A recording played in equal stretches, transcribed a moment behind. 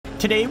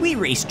Today we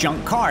race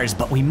junk cars,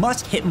 but we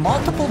must hit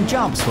multiple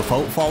jumps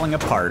without falling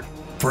apart.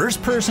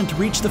 First person to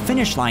reach the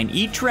finish line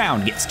each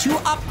round gets 2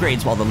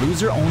 upgrades while the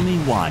loser only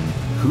 1.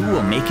 Who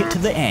will make it to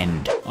the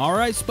end? All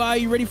right, Spy,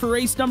 you ready for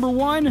race number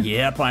 1?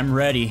 Yep, I'm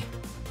ready.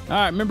 All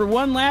right, remember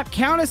 1 lap,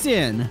 count us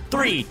in.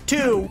 3,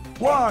 2,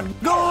 1,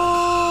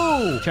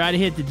 go! Try to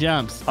hit the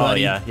jumps, Oh,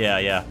 buddy. yeah.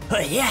 Yeah.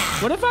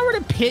 What if I were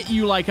to pit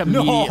you like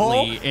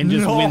immediately and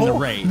just win the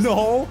race?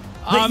 No.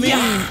 I mean,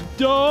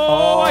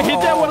 I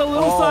hit that one a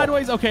little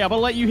sideways. Okay, I'm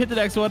gonna let you hit the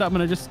next one. I'm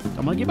gonna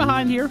get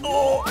behind here.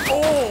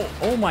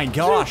 Oh my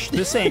gosh,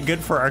 this ain't good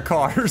for our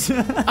cars.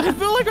 I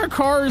feel like our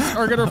cars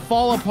are gonna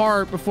fall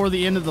apart before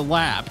the end of the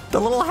lap.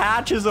 The little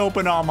hatch is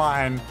open on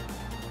mine.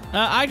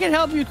 I can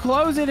help you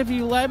close it if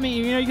you let me.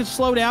 You know, you can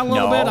slow down a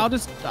little bit.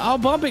 I'll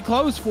bump it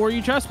closed for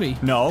you. Trust me.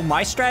 No,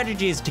 my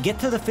strategy is to get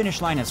to the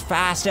finish line as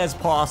fast as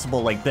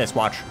possible, like this.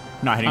 Watch,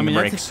 not hitting the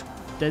brakes.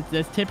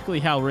 That's typically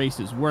how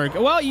races work.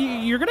 Well,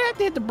 you're gonna have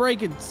to hit the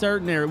brake in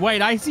certain areas.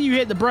 Wait, I see you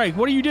hit the brake.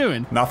 What are you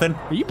doing? Nothing.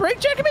 Are you brake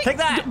checking me? Take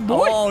that.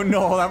 Boy. Oh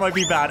no, that might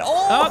be bad.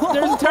 Oh,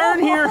 there's a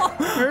turn here.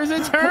 There's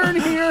a turn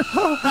here.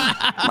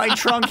 My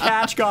trunk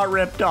hatch got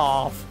ripped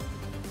off.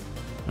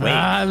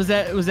 Wait. Was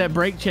that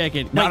brake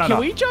checking? Wait, can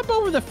we jump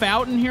over the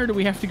fountain here? Or do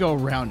we have to go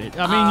around it?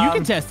 I mean, you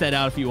can test that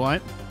out if you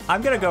want.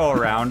 I'm gonna go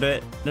around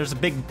it. There's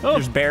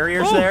there's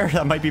barriers there.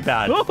 That might be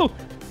bad. Oh.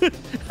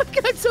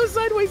 I'm so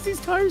sideways, these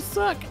tires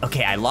suck.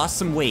 Okay, I lost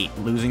some weight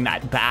losing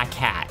that back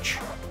hatch.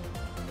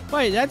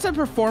 Wait, that's a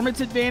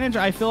performance advantage?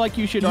 I feel like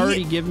you should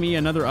already give me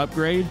another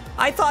upgrade.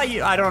 I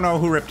don't know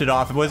who ripped it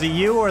off. Was it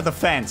you or the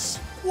fence?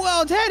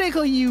 Well,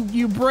 technically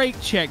you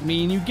brake checked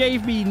me and you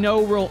gave me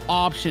no real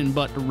option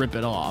but to rip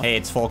it off. Hey,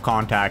 it's full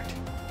contact.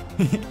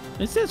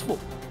 It says full.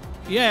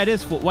 Yeah, it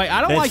is full. Wait, I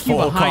don't like you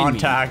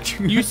behind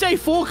me. You say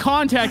full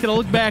contact and I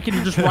look back and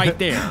you're just right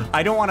there.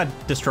 I don't want to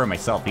destroy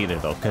myself either,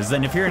 though, because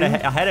then if you're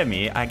ahead of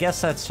me, I guess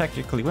that's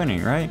technically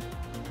winning, right?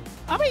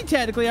 I mean,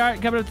 technically. All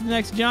right, coming up to the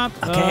next jump.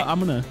 Okay.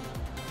 I'm gonna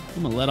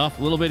let off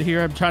a little bit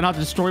here. I'm trying not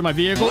to destroy my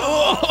vehicle.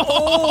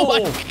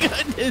 Oh my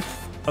goodness.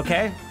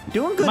 Okay,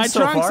 doing good my so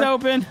far. My trunk's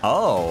open.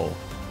 Oh,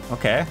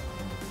 okay.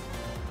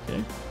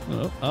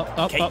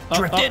 Okay.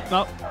 Drift it.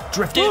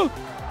 Drift it.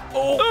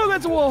 Oh,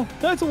 that's a wall.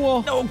 That's a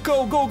wall. No,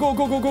 go.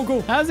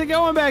 How's it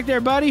going back there,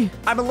 buddy?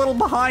 I'm a little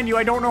behind you.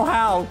 I don't know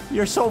how.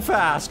 You're so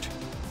fast.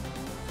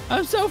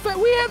 I'm so fast.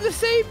 We have the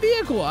same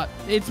vehicle.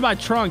 It's my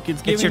trunk.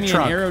 It's giving me an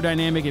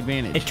aerodynamic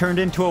advantage. It turned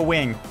into a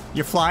wing.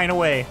 You're flying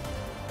away.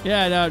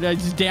 Yeah, no,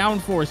 just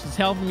downforce. It's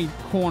helping me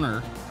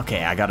corner.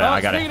 Okay, I got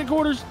it. Speaking of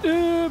corners,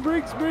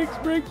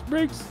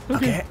 brakes.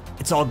 Okay,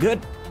 it's all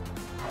good.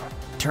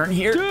 Turn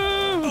here.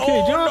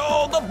 Okay, jump.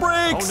 No, the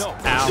brakes. Oh,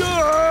 no.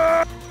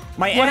 Ow.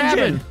 My engine.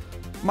 Happened?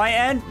 My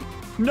end.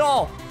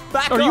 No,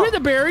 back up. Are you in the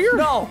barrier?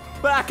 No,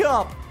 back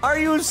up. Are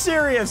you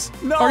serious?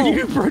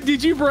 No.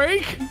 Did you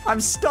brake? I'm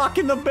stuck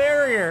in the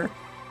barrier.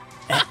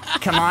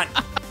 Come on.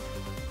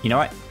 You know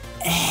what?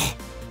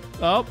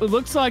 Oh, it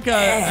looks like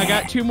I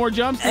got 2 more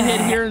jumps to hit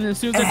here, and as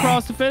soon as I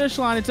cross the finish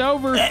line, it's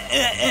over.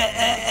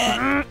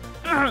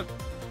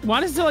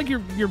 Why does it feel like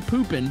you're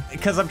pooping?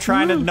 Because I'm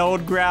trying to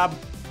node grab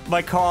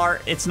my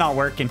car. It's not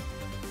working.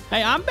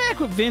 Hey, I'm back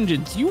with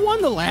vengeance. You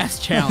won the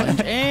last challenge,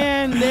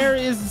 and there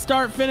is the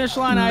start-finish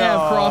line. I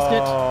have crossed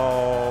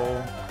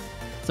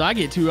it. So I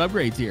get 2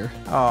 upgrades here.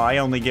 Oh, I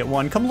only get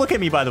 1. Come look at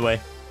me, by the way.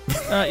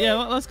 Yeah,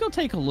 let's go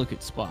take a look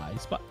at Spy.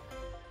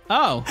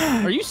 Oh,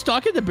 are you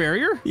stuck in the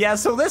barrier? Yeah,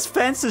 so this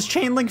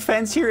chain link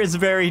fence here is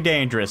very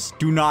dangerous.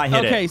 Do not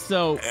hit it. Okay,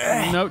 so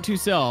note to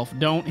self,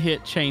 don't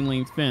hit chain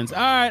link fence. All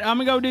right, I'm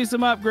gonna go do some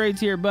upgrades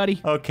here,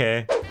 buddy.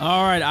 Okay.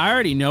 All right, I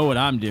already know what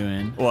I'm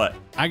doing. What?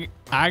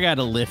 I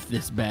gotta lift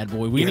this bad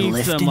boy. We need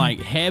some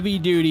like heavy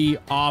duty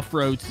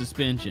off-road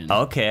suspension.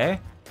 Okay.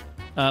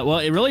 Well,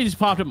 it really just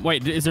popped up.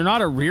 Wait, is there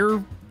not a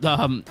rear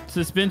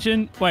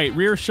suspension? Wait,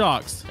 rear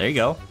shocks. There you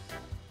go.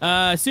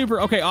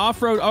 Super. Okay,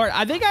 off-road. All right,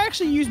 I think I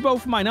actually used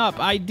both of mine up.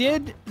 I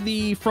did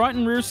the front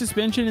and rear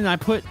suspension, and I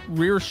put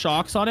rear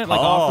shocks on it, like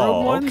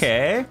off-road ones.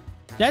 Okay.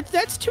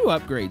 That's 2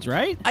 upgrades,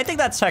 right? I think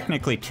that's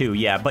technically 2,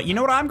 yeah. But you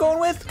know what I'm going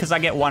with? Because I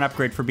get 1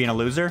 upgrade for being a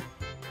loser.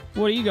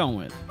 What are you going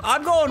with?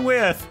 I'm going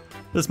with...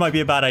 This might be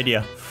a bad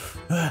idea.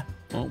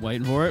 Oh,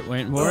 waiting for it.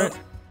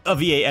 A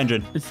V8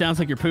 engine. It sounds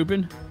like you're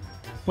pooping.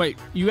 Wait,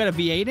 you got a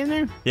V8 in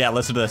there? Yeah,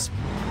 listen to this.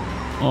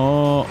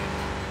 Oh,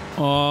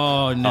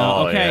 no.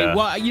 Oh, okay, yeah.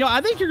 well, you know,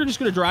 I think you're just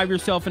going to drive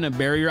yourself in a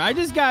barrier. I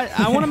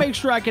want to make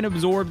sure I can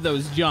absorb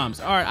those jumps.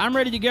 All right, I'm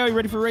ready to go. You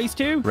ready for race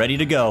 2? Ready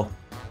to go.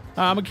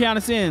 I'm going to count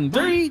us in.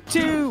 3,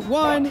 2,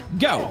 1,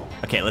 go.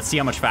 Okay, let's see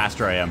how much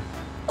faster I am.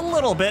 A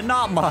little bit,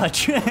 not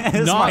much.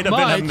 This might have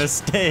been a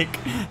mistake.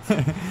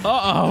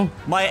 Uh-oh.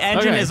 My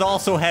engine is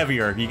also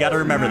heavier. You got to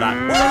remember that.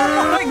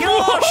 Oh my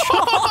gosh!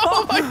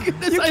 Oh my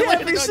goodness! You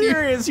can't be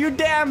serious. You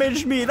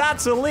damaged me.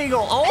 That's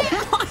illegal. Oh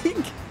my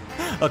God.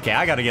 Okay,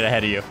 I got to get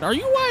ahead of you. Are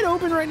you wide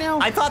open right now?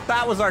 I thought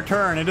that was our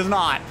turn. It is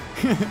not.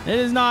 It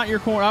is not your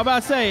corner. I'm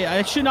about to say,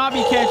 I should not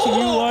be catching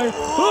you wide.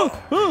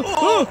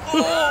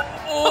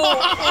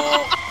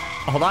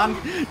 Hold on.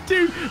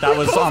 Dude, that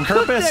was on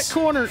purpose. That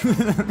corner.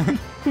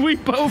 We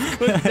both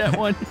cooked that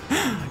one.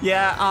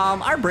 Yeah,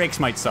 our brakes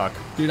might suck.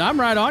 Dude, I'm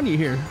right on you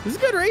here. This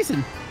is good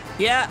racing.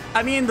 Yeah,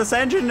 I mean, this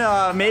engine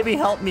maybe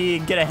helped me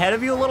get ahead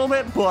of you a little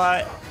bit,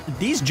 but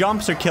these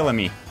jumps are killing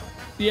me.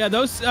 Yeah,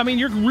 those, I mean,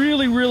 you're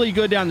really, really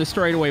good down the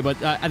straightaway,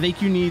 but I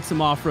think you need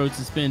some off-road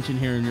suspension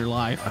here in your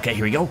life. Okay,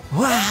 here we go.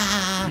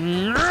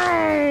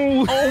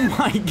 No! Oh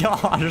my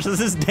gosh, this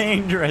is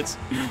dangerous.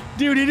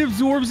 Dude, it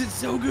absorbs it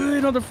so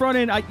good on the front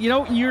end. You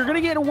know, you're going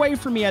to get away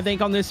from me, I think,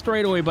 on this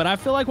straightaway, but I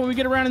feel like when we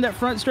get around in that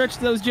front stretch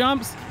of those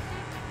jumps,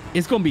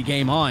 it's going to be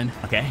game on.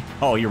 Okay.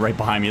 Oh, you're right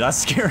behind me. That's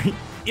scary.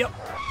 Yep.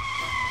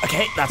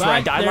 Okay, that's where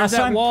I died last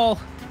time. Wall.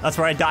 That's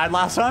where I died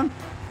last time.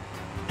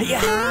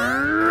 Yeah.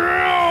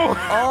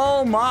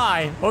 Oh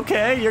my.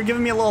 Okay, you're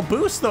giving me a little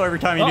boost though every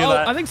time you do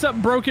that. I think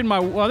something broke in my.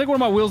 Well, I think one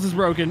of my wheels is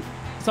broken.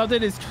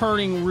 Something is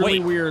turning really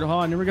weird.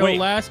 Hold on, here we go.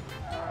 Last.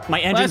 My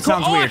engine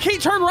sounds weird. I can't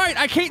turn right.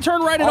 I can't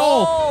turn right at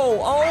all.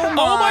 Oh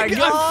my gosh.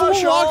 I'm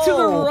full lock to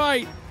the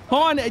right.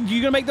 Hold on, you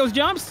gonna make those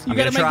jumps? You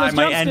gotta make those jumps.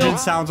 My engine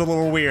sounds a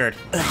little weird.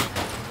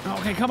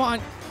 Okay, come on.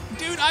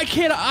 Dude, I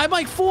can't. I'm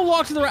like full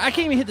lock to the right. I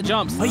can't even hit the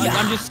jumps.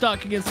 I'm just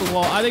stuck against the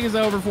wall. I think it's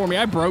over for me.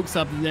 I broke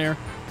something there.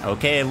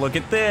 Okay, look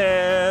at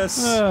this.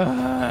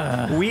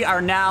 We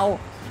are now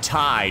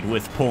tied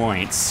with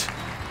points.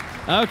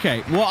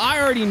 Okay, well,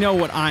 I already know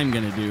what I'm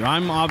going to do.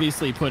 I'm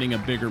obviously putting a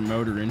bigger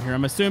motor in here.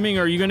 I'm assuming,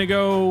 are you going to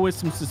go with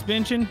some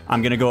suspension?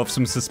 I'm going to go with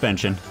some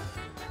suspension.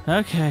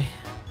 Okay,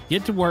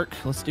 get to work.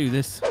 Let's do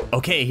this.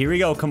 Okay, here we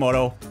go,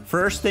 Komodo.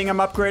 First thing I'm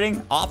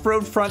upgrading,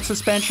 off-road front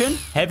suspension,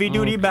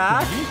 heavy-duty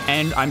back,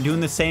 and I'm doing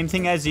the same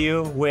thing as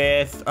you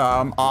with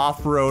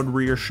off-road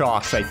rear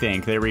shocks, I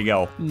think. There we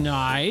go.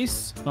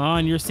 Nice. Oh,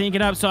 and you're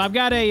syncing up. So I've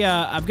got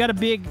a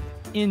big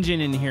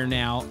engine in here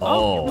now.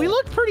 Oh, we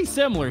look pretty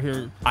similar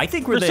here. I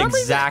think we're the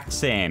exact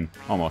same,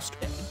 almost.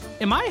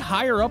 Am I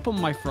higher up on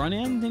my front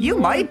end than you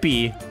might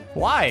be.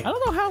 Why? I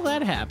don't know how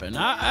that happened.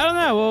 I don't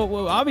know.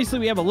 Well, obviously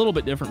we have a little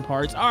bit different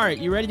parts. All right,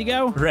 you ready to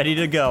go? Ready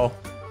to go.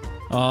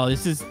 Oh,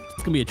 it's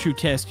gonna be a true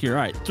test here.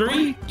 All right,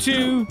 3,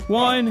 2,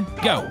 1,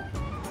 go.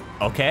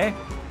 Okay.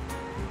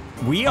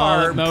 We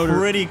are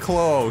pretty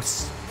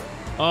close.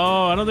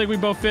 Oh, I don't think we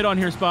both fit on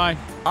here, Spy.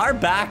 Our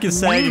back is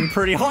sagging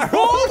pretty hard.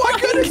 Oh my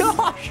goodness!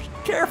 Gosh,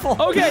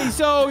 careful. Okay,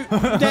 so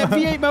that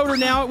V8 motor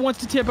now, it wants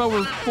to tip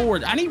over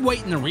forward. I need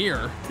weight in the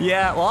rear.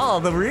 Yeah, well,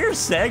 the rear's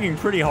sagging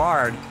pretty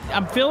hard.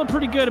 I'm feeling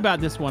pretty good about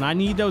this one. I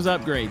need those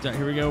upgrades. All right,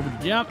 here we go over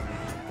the jump.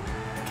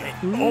 Okay.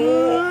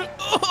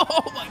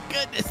 Oh my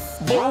goodness.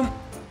 Boom.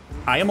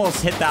 I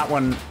almost hit that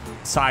one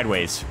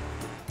sideways.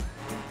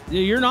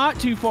 You're not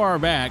too far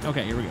back.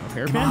 Okay, here we go.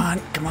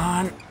 Hairpin. Come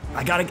on.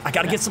 I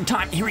gotta get some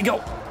time. Here we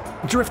go.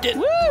 Drift it.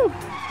 Woo!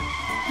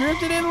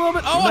 Drifted in a little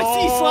bit. Oh, no.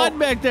 I see sliding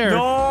back there.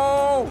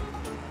 No.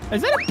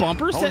 Is that a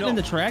bumper setting in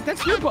the track?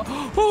 That's your bumper.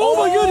 Oh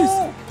my goodness.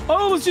 I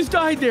almost just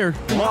died there.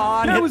 Come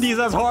on, hit these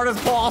as hard as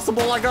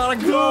possible. I gotta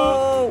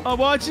go. I'm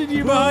watching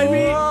you behind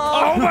me.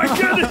 Oh my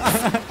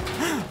goodness.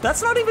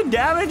 That's not even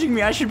damaging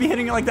me. I should be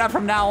hitting it like that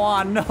from now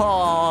on. No.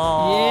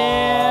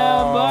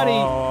 Yeah, buddy.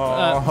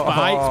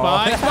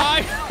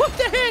 Spy. What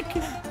the heck?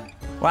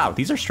 Wow,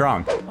 these are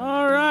strong.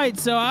 All right,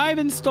 so I've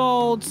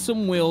installed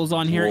some wheels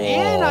on here,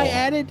 and I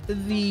added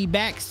the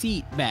back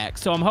seat back.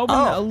 So I'm hoping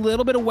a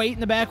little bit of weight in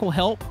the back will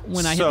help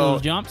when I hit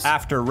those jumps.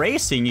 After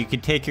racing, you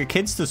could take your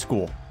kids to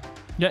school.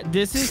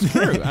 This is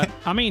true.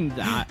 I mean,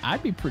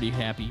 I'd be pretty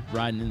happy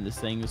riding in this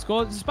thing to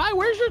school. Spy,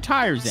 where's your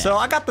tires at? So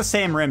I got the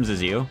same rims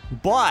as you,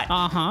 but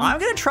I'm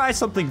going to try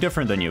something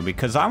different than you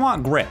because I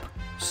want grip.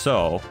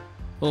 So...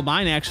 Well,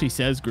 mine actually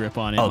says grip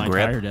on it. Oh, my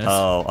grip? tire does.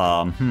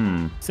 Oh,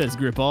 It says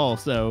grip all,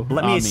 so...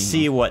 Let me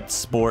see what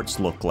sports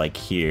look like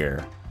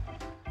here.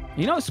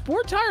 You know,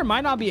 sport tire might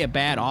not be a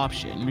bad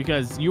option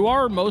because you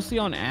are mostly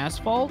on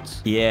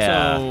asphalt.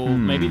 Yeah. So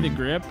maybe the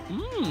grip...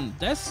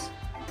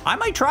 I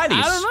might try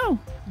these. I don't know.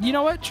 You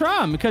know what?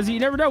 Try them because you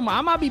never know. I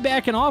might be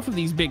backing off of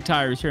these big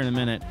tires here in a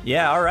minute.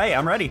 Yeah, all right.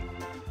 I'm ready.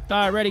 All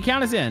right, ready?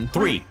 Count us in.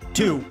 3,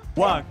 2,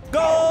 1,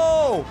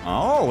 go!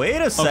 Oh,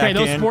 wait a second. Okay,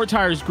 those sport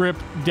tires grip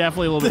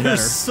definitely a little bit better.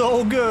 They're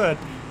so good.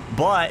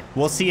 But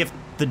we'll see if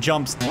the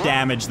jumps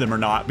damage them or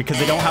not because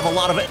they don't have a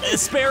lot of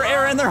spare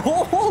air in there.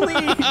 Holy!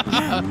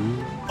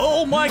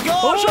 Oh my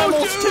gosh, I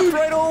almost tipped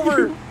right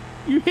over.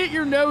 You hit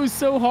your nose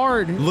so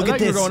hard. Look at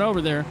this. You're going over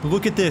there.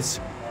 Look at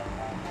this.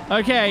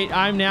 Okay,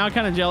 I'm now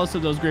kind of jealous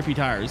of those grippy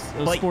tires.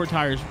 Those sport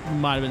tires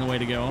might have been the way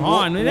to go. Hold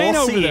on, it ain't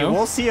over though.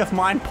 We'll see if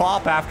mine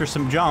pop after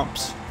some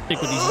jumps. Stick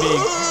with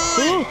these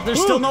big.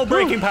 There's still no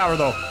braking power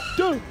though.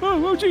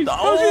 Oh jeez.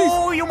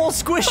 Oh, you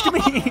almost squished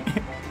me.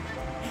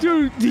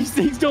 Dude, these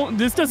things don't.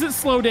 This doesn't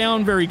slow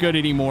down very good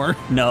anymore.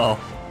 No.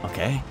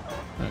 Okay.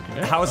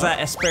 How is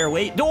that a spare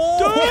weight?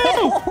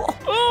 Oh,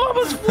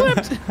 almost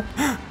flipped.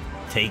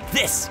 Take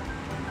this.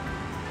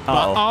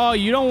 Oh,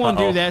 you don't want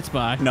to do that,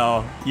 Spy.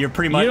 No, you're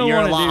pretty much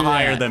you're a lot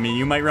higher than me.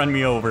 You might run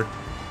me over.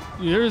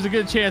 There's a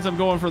good chance I'm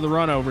going for the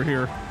run over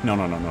here. No.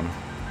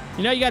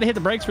 You know you got to hit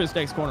the brakes for this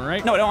next corner,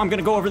 right? No, I'm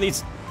gonna go over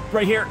these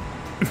right here.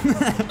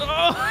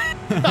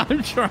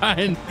 I'm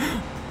trying.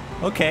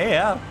 Okay,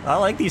 yeah, I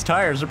like these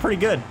tires. They're pretty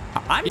good.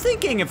 I'm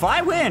thinking if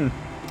I win,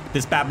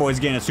 This bad boy's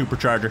getting a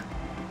supercharger.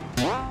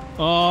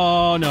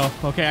 Oh, no.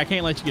 Okay, I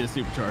can't let you get a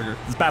supercharger.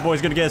 This bad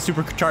boy's gonna get a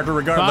supercharger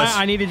regardless.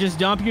 I need to just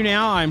dump you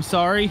now. I'm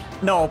sorry.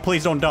 No,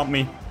 please don't dump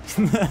me.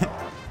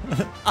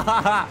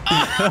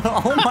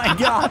 Oh my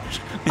gosh.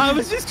 I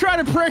was just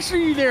trying to pressure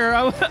you there.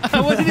 I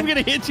wasn't even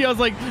going to hit you. I was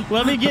like,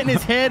 let me get in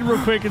his head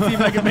real quick and see if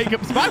I can make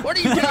him. Spy, what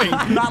are you doing?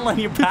 I'm not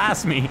letting you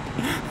pass me.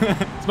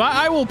 Spy,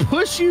 I will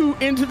push you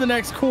into the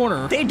next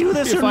corner. They do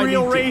this in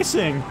real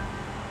racing.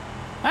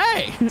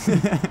 Hey,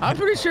 I'm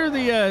pretty sure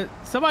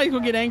somebody's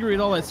going to get angry with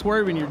all that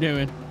swerving you're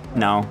doing.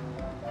 No.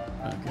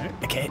 Okay.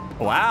 Okay.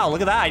 Wow, look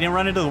at that. I didn't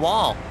run into the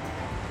wall.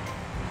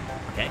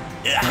 Okay.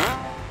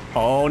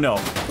 Oh, no.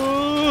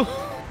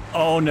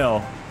 Oh,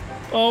 no.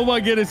 Oh, my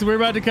goodness. We're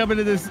about to come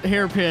into this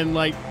hairpin,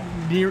 like,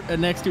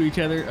 next to each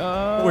other.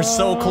 We're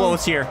so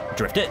close here.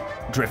 Drift it.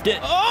 Drift it.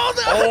 Oh,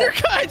 the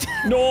undercut.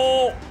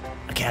 No.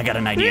 Okay, I got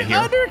an idea here.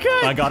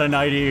 Undercut. I got an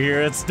idea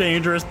here. It's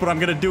dangerous, but I'm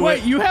going to do it.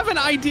 Wait, you have an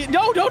idea?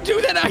 No, don't do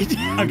that idea.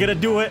 I'm going to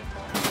do it.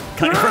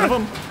 Cut in front of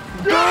him.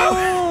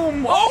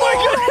 Boom! Oh, my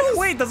goodness.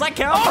 Wait, does that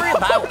count for you?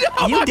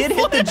 No, you did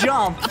hit the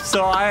jump,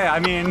 so I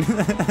mean...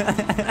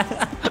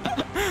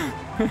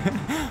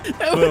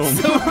 That was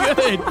so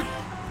good.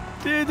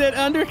 Dude, that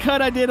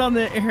undercut I did on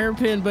the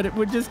hairpin, but it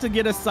would just to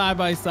get us side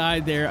by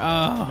side there.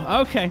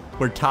 Oh, okay.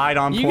 We're tied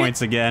on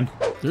points again.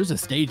 There's a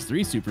stage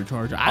 3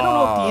 supercharger. I don't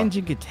know if the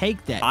engine could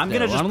take that. I'm going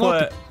to just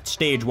put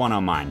stage 1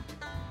 on mine.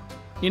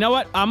 You know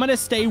what? I'm going to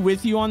stay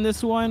with you on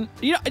this one.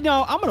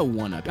 No, I'm going to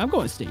one-up. I'm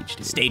going stage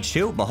 2. Stage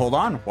 2? But hold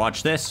on.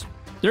 Watch this.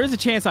 There is a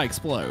chance I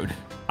explode.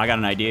 I got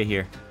an idea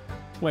here.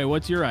 Wait,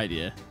 what's your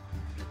idea?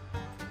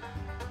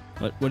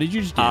 What did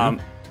you just do?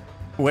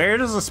 Where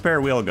does the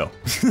spare wheel go?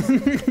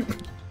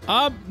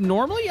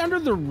 Normally under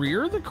the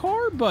rear of the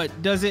car,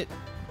 but does it...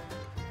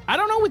 I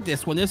don't know with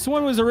this one. This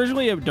one was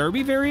originally a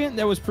Derby variant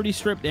that was pretty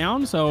stripped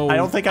down, so... I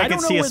don't think I can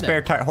see a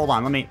spare tire. Hold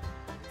on, let me...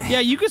 Yeah,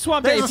 you can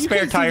swap that. There's a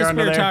spare tire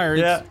under there.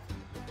 Yeah.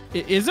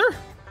 Is there?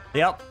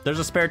 Yep, there's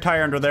a spare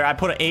tire under there. I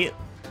put an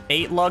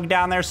 8 lug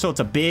down there, so it's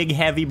a big,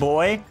 heavy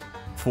boy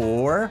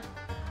for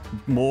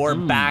more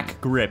back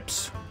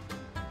grips.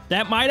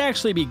 That might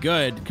actually be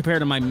good compared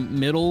to my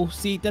middle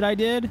seat that I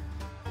did.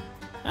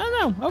 I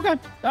don't know. Okay.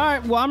 All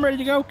right. Well, I'm ready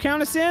to go.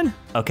 Count us in.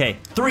 Okay.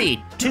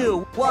 3,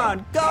 2,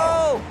 1,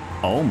 go!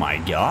 Oh my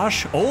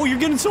gosh. Oh, you're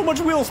getting so much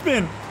wheel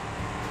spin.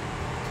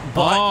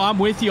 But I'm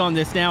with you on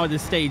this now at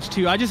this stage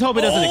 2. I just hope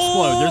it doesn't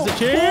explode. There's a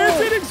chance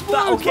it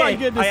explodes. Okay. My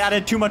goodness. I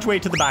added too much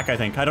weight to the back, I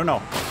think. I don't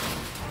know.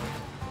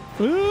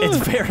 It's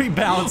very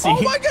bouncy.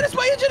 Oh my goodness,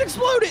 my engine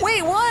exploded.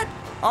 Wait, what?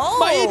 Oh.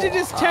 My engine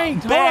just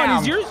tanked. Hold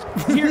on, is yours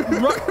here?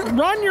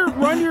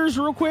 Run yours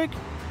real quick.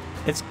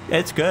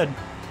 It's good.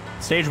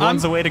 Stage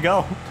 1's the way to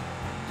go.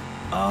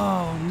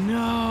 Oh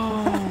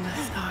no,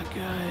 that's not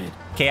good.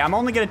 Okay, I'm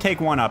only gonna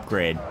take 1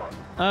 upgrade.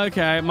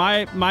 Okay,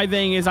 my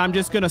thing is I'm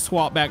just gonna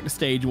swap back to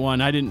stage 1.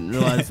 I didn't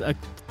realize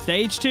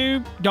stage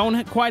 2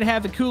 don't quite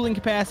have the cooling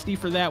capacity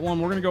for that one.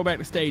 We're gonna go back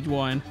to stage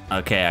 1.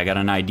 Okay, I got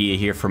an idea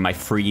here for my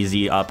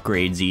freezy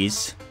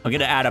upgradesies. I'm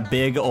gonna add a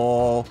big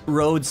ol'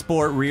 road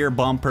sport rear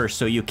bumper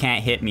so you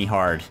can't hit me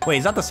hard. Wait,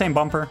 is that the same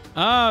bumper?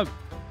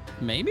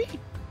 Maybe.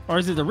 Or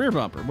is it the rear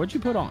bumper? What'd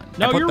you put on?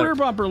 No, your rear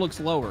bumper looks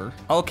lower.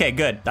 Okay,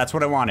 good. That's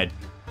what I wanted.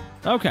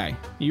 Okay.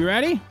 You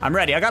ready? I'm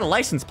ready. I got a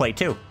license plate,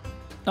 too.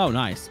 Oh,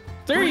 nice.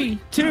 3,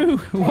 2,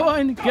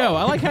 1, go.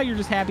 I like how you're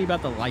just happy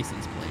about the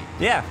license plate.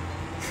 Yeah.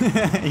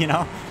 You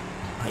know?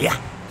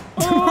 Yeah.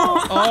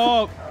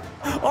 Oh,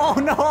 oh,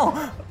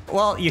 no.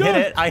 Well, you hit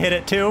it. I hit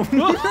it, too.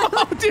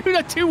 Oh, dude,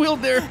 I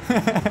two-wheeled there.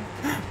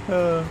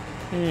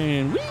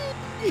 And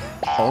whee!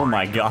 Oh,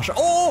 my gosh.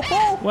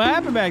 Oh! What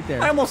happened back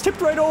there? I almost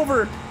tipped right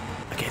over.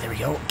 Okay, there we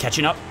go.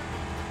 Catching up.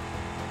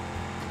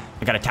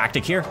 I got a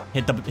tactic here.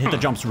 Hit the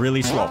jumps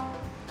really slow.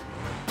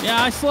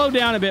 Yeah, I slowed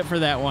down a bit for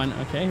that one.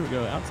 Okay, here we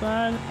go.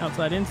 Outside,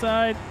 outside,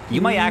 inside.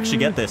 You might actually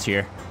get this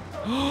here.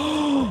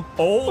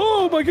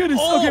 Oh my goodness.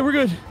 Oh. Okay, we're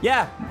good.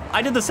 Yeah,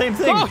 I did the same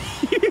thing. Oh.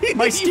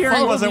 My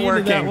steering wasn't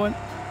working.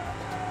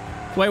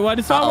 Wait, what?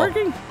 It's not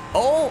working?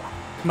 Oh,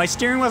 my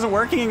steering wasn't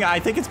working. I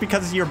think it's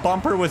because your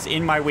bumper was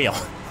in my wheel.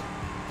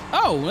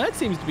 Oh, that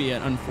seems to be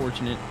an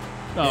unfortunate,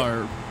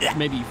 or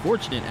maybe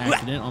fortunate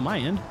accident on my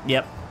end.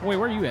 Yep. Wait,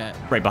 where are you at?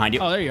 Right behind you.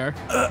 Oh, there you are.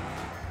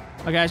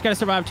 Okay, I just gotta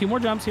survive 2 more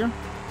jumps here.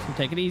 So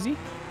take it easy.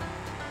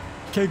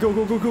 Okay, go,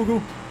 go, go, go,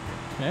 go.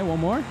 Okay, 1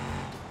 more.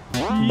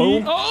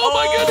 Boom. Oh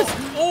my goodness.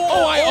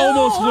 Oh, I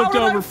almost flipped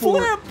over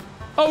for it.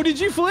 Oh, did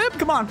you flip?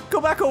 Come on,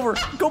 go back over.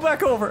 Go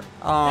back over.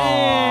 Oh.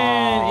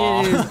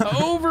 And it is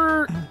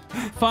over.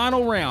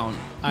 Final round.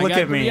 I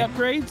got 3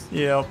 upgrades.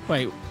 Yep.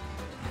 Wait,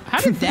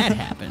 how did that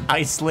happen?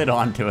 I slid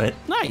onto it.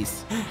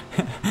 Nice.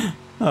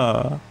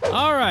 All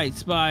right,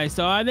 Spy.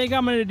 So I think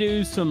I'm going to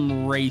do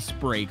some race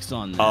brakes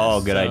on this.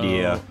 Oh, good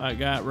idea. I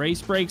got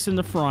race brakes in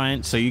the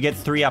front. So you get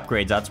 3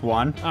 upgrades. That's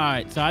 1. All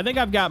right. So I think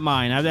I've got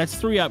mine. That's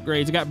 3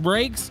 upgrades. I got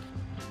brakes,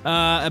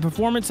 a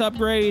performance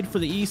upgrade for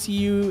the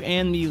ECU,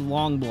 and the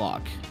long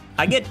block.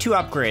 I get 2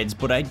 upgrades,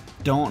 but I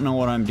don't know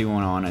what I'm doing,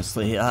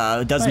 honestly.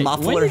 Does Wait,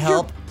 muffler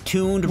help?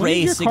 Tuned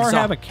race your car exhaust.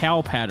 have a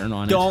cow pattern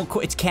on it?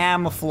 It's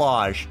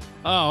camouflage.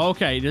 Oh,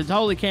 okay. It's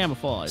totally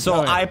camouflage.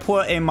 So okay. I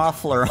put a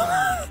muffler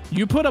on.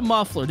 You put a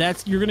muffler.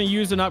 You're gonna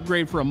use an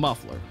upgrade for a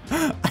muffler.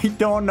 I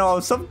don't know.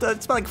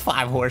 It's like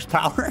 5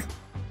 horsepower.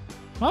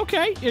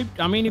 Okay.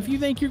 I mean, if you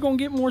think you're gonna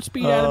get more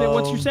speed out of it,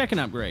 what's your second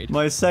upgrade?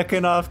 My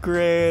second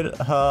upgrade,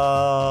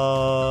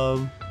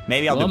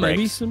 maybe I'll do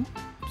brakes. Maybe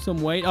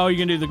some weight. Oh,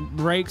 you're gonna do the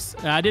brakes?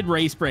 I did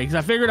race brakes.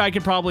 I figured I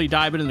could probably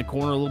dive it in the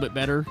corner a little bit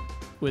better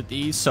with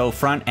these. So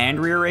front and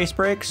rear race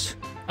brakes?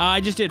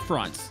 I just did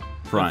fronts.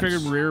 Fronts. I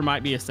figured rear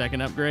might be a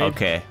second upgrade.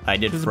 Okay, I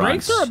did fronts.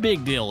 Brakes are a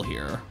big deal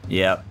here.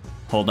 Yep.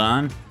 Hold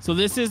on. So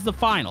this is the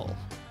final.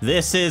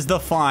 This is the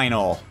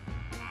final.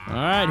 All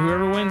right,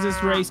 whoever wins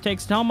this race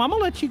takes it home. I'm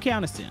gonna let you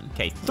count us in.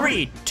 Okay,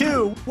 3,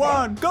 2,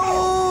 1,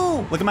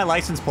 go! Look at my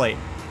license plate.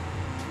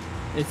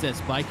 It says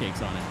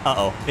SpyCakes on it.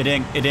 Uh-oh, it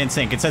didn't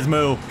sync. It says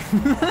moo.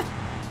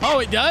 Oh,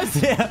 it does?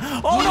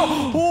 Yeah. Oh,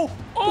 no.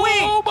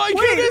 Oh, my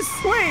goodness.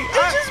 Wait.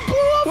 It just blew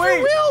off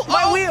your wheel.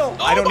 My wheel.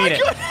 I don't need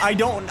goodness.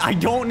 it. I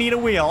don't need a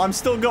wheel. I'm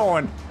still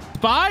going.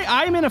 Spy,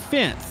 I'm in a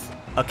fence.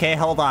 Okay,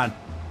 hold on.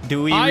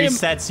 Do we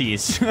reset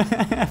these?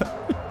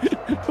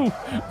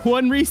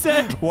 One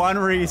reset? One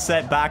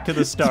reset back to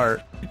the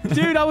start.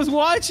 Dude, I was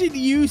watching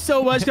you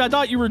so much that I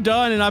thought you were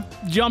done, and I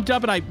jumped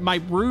up, and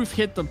my roof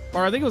hit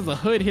or I think it was the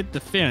hood hit the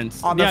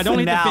fence. On the finale, don't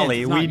hit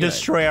the fence. we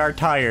destroy our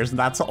tires, and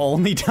that's the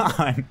only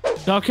time.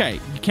 Okay,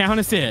 count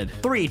us in.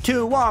 3,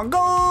 2, 1,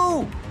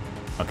 go!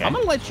 Okay. I'm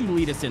gonna let you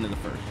lead us into the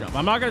first jump.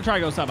 I'm not gonna try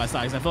to go side by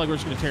side, because I feel like we're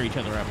just gonna tear each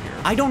other up here.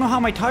 I don't know how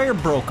my tire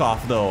broke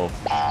off, though.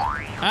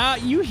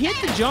 You hit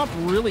the jump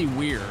really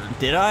weird.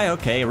 Did I?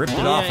 Okay, ripped it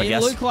off, I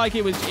guess. It looked like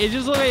it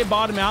just looked like it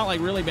bottomed out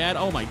like really bad.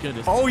 Oh my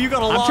goodness. Oh, you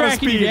got a lot of speed. I'm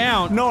tracking you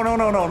down. No.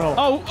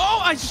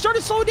 Oh, I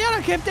started slowing down.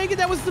 I kept thinking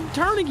that was the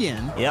turn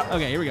again. Yep.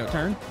 Okay, here we go.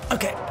 Turn.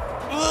 Okay.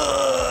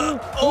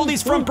 All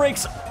these front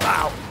brakes.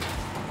 Ow.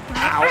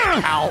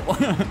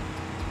 Ow.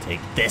 Take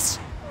this.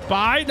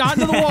 Bye. Not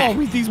into the wall.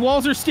 These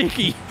walls are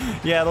sticky.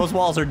 Yeah, those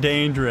walls are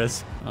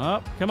dangerous.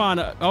 Oh, come on.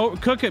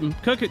 Cook it.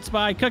 Cook it,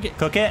 Spy. Cook it.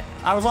 Cook it?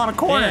 I was on a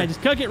corner. Yeah,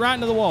 just cook it right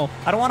into the wall.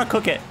 I don't want to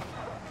cook it.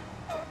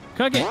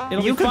 Cook it.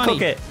 It'll you be funny. You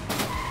can cook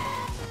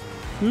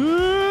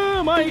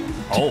it. Mate.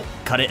 Oh,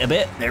 cut it a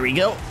bit. There we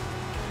go.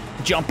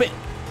 Jump it.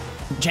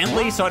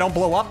 Gently so I don't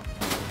blow up.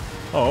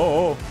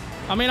 Oh.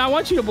 I mean, I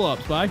want you to blow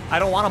up, Spy. I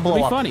don't want to blow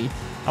It'll up. be funny.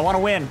 I want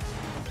to win.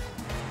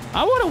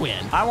 I want to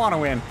win. I want to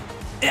win.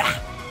 Yeah.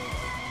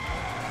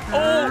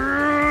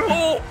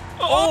 Oh.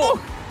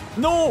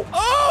 No.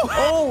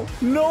 Oh,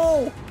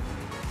 no.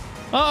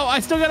 Oh, I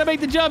still got to make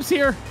the jumps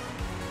here.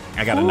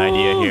 I got an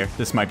idea here.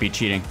 This might be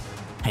cheating.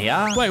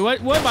 Yeah. Wait,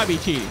 what might be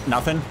cheating?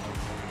 Nothing.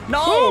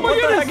 No,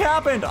 what the heck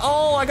happened?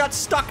 Oh, I got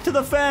stuck to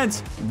the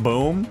fence.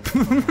 Boom.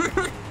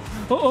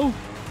 Uh-oh.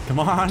 Come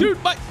on. Dude,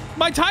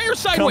 my tire's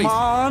sideways.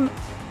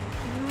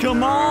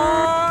 Come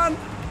on.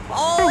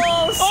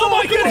 Oh, so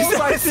my goodness.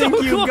 Close. I think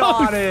so you close.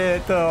 got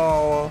it,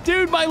 though.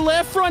 Dude, my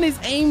left front is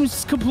aimed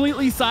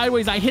completely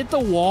sideways. I hit the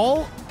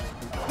wall.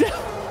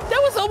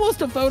 That was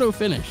almost a photo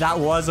finish. That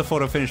was a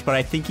photo finish, but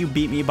I think you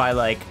beat me by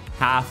like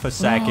half a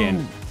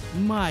second. Oh,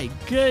 my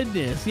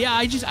goodness. Yeah,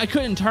 I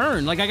couldn't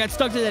turn. Like, I got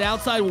stuck to that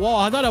outside wall.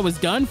 I thought I was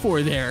done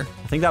for there.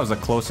 I think that was the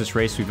closest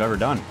race we've ever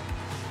done.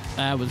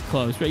 That was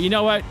close. But you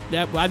know what?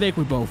 I think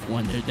we both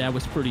won there. That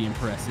was pretty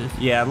impressive.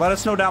 Yeah, let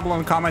us know down below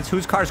in the comments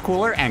whose car's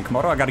cooler. And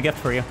Komodo, I got a gift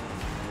for you.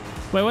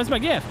 Wait, what's my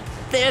gift?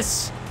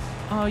 This.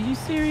 Oh, are you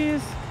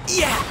serious?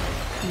 Yeah.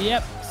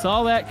 Yep,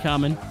 saw that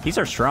coming. These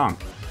are strong.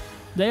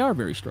 They are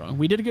very strong.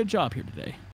 We did a good job here today.